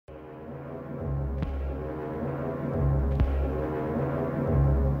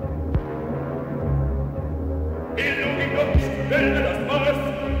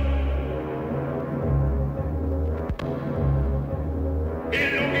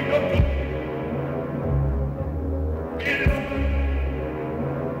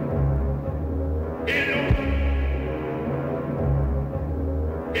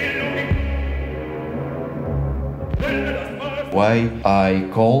Why I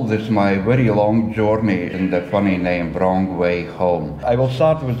call this my very long journey in the funny name Wrong Way Home. I will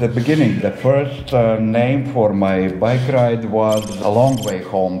start with the beginning. The first name for my bike ride was A Long Way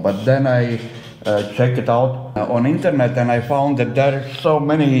Home, but then I checked it out on internet and I found that there are so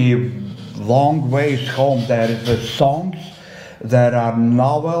many long ways home. There is the songs, there are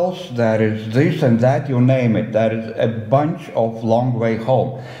novels, there is this and that, you name it. There is a bunch of long way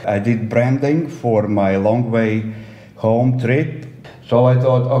home. I did branding for my long way home trip. So I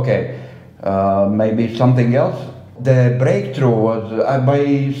thought, okay, maybe something else. The breakthrough was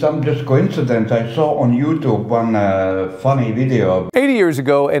by some just coincidence. I saw on YouTube one funny video. 80 years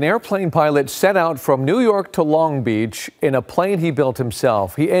ago, an airplane pilot set out from New York to Long Beach in a plane he built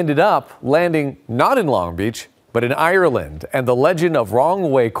himself. He ended up landing not in Long Beach, but in Ireland, and the legend of Wrong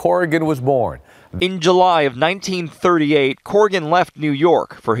Way Corrigan was born. In July of 1938, Corrigan left New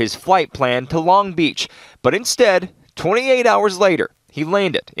York for his flight plan to Long Beach, but instead, 28 hours later, he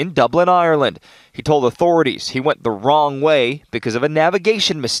landed in Dublin, Ireland. He told authorities he went the wrong way because of a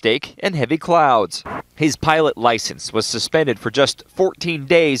navigation mistake and heavy clouds. His pilot license was suspended for just 14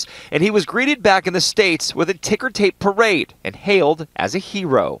 days, and he was greeted back in the States with a ticker tape parade and hailed as a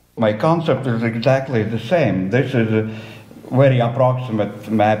hero. My concept is exactly the same. This is a very approximate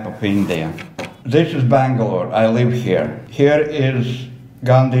map of India. This is Bangalore. I live here. Here is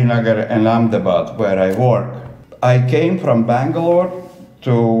Gandhinagar and Ahmedabad, where I work. I came from Bangalore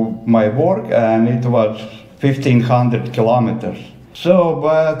to my work and it was 1,500 kilometers. So,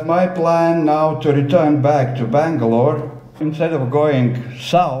 but my plan now to return back to Bangalore, instead of going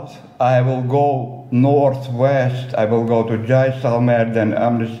south, I will go northwest. I will go to Jaisalmer, then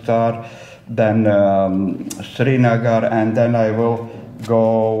Amritsar, then Srinagar, and then I will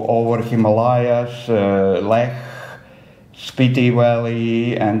go over Himalayas, Leh, Spiti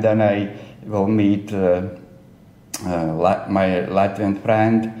Valley, and then I will meet my Latvian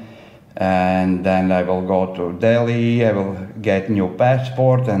friend, and then I will go to Delhi. I will get new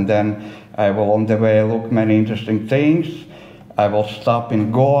passport, and then I will on the way look many interesting things. I will stop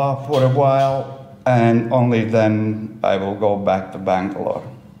in Goa for a while, and only then I will go back to Bangalore.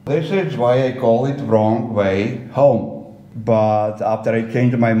 This is why I call it Wrong Way Home. But after I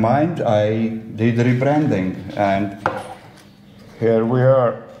changed my mind, I did rebranding, and here we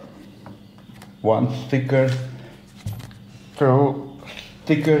are. One sticker, two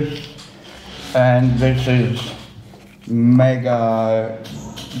stickers, and this is mega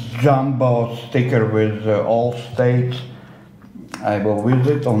jumbo sticker with all states I will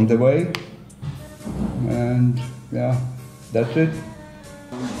visit on the way, and yeah, that's it.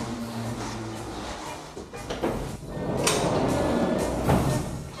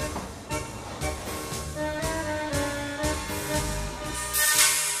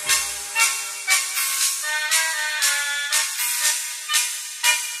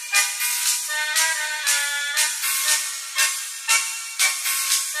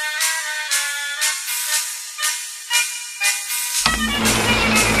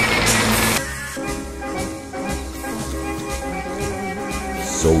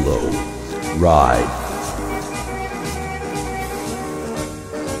 Solo ride.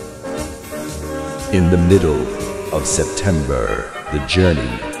 In the middle of September, the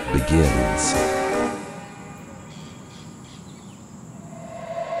journey begins.